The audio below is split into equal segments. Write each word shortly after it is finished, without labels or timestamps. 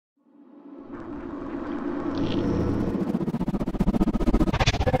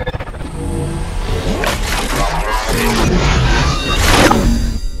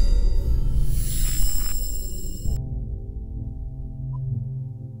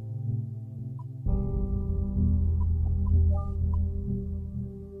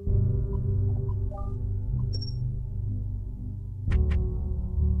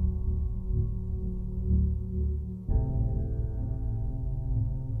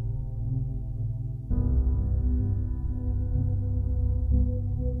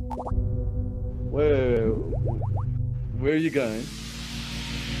Where are you going?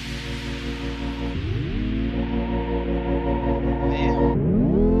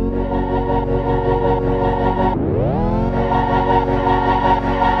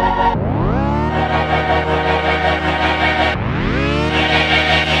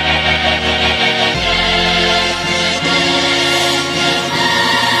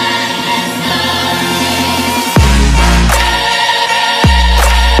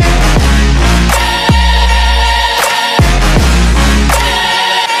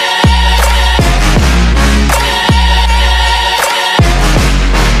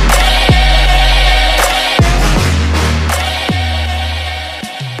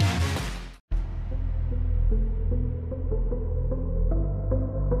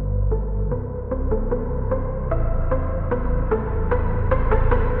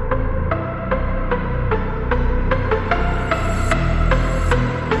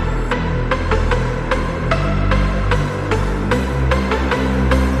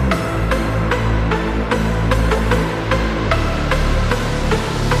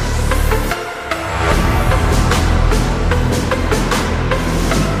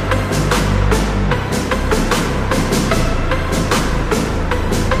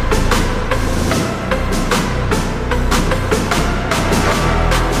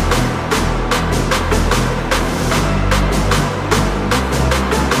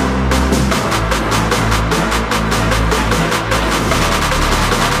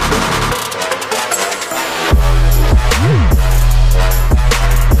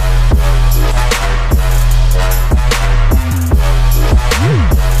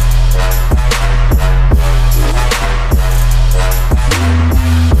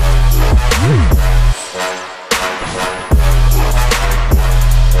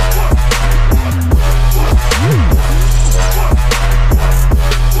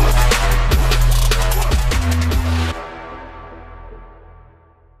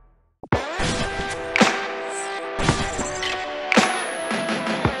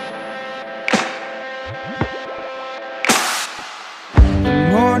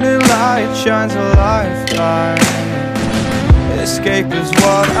 Shines a lifeline. Escape is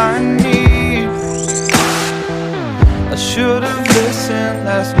what I need. I should have listened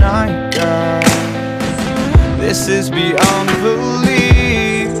last night, girl. This is beyond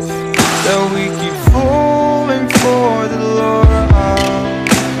belief that we keep falling for the lure of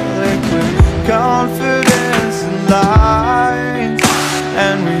liquid confidence and lies,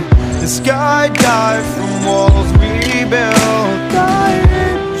 and we skydive from walls we built,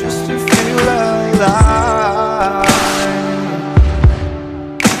 dying just to feel alive.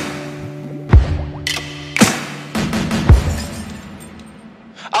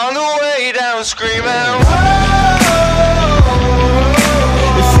 On the way down screaming, whoa.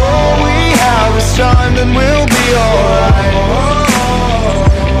 If all we have is time, then we'll be alright.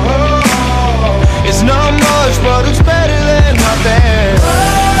 It's not much, but it's better than nothing.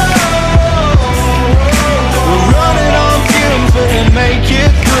 We're running on fumes, but we'll make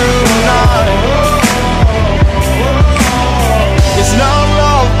it through the night. It's not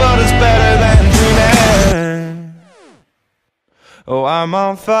love, but it's better than dreaming. Oh, I'm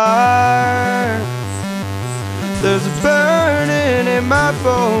on fire. There's a burning in my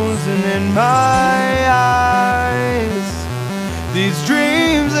bones and in my eyes. These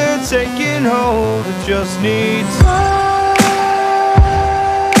dreams are taking hold, it just need time.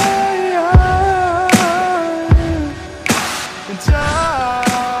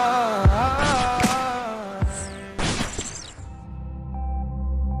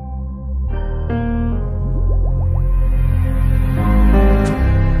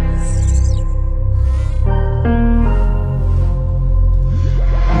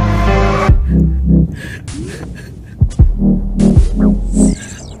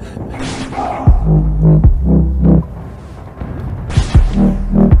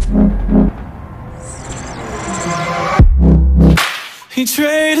 He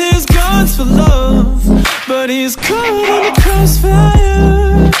traded his guns for love, but he's caught in the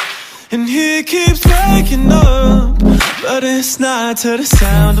crossfire. And he keeps waking up, but it's not to the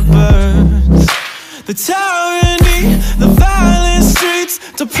sound of birds. the tyranny, the violent streets,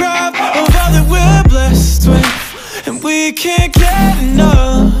 deprived of all that we're blessed with, and we can't get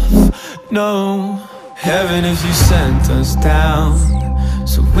enough, no. Heaven, if you sent us down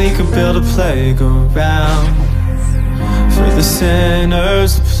so we could build a playground for the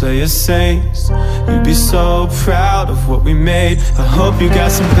sinners to play as saints, you'd be so proud of what we made. I hope you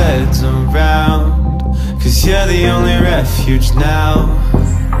got some beds around, 'cause you're the only refuge now.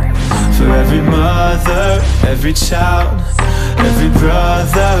 For every mother, every child, every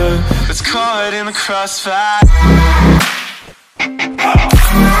brother that's caught in the crossfire,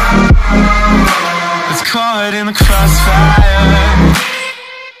 that's caught in the crossfire.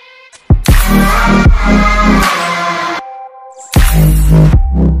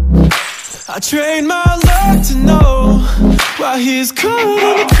 I trained my luck to know why he's caught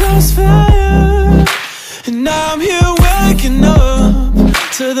in the crossfire, and now I'm here waking up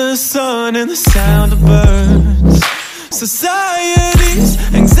to the sun and the sound of birds. Society's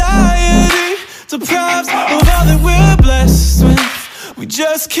anxiety deprives of all that we're blessed with. We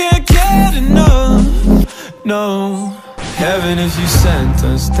just can't get enough, no. Heaven, if you sent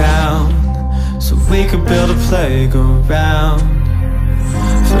us down so we could build a playground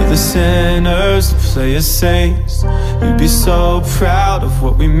for the sinners to play as saints, you'd be so proud of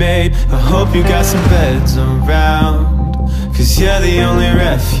what we made. I hope you got some beds around, 'cause you're the only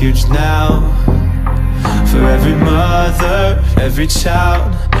refuge now. For every mother, every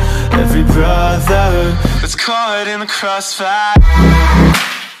child, every brother that's caught in the crossfire,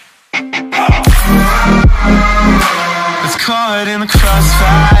 that's caught in the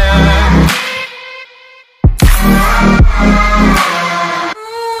crossfire.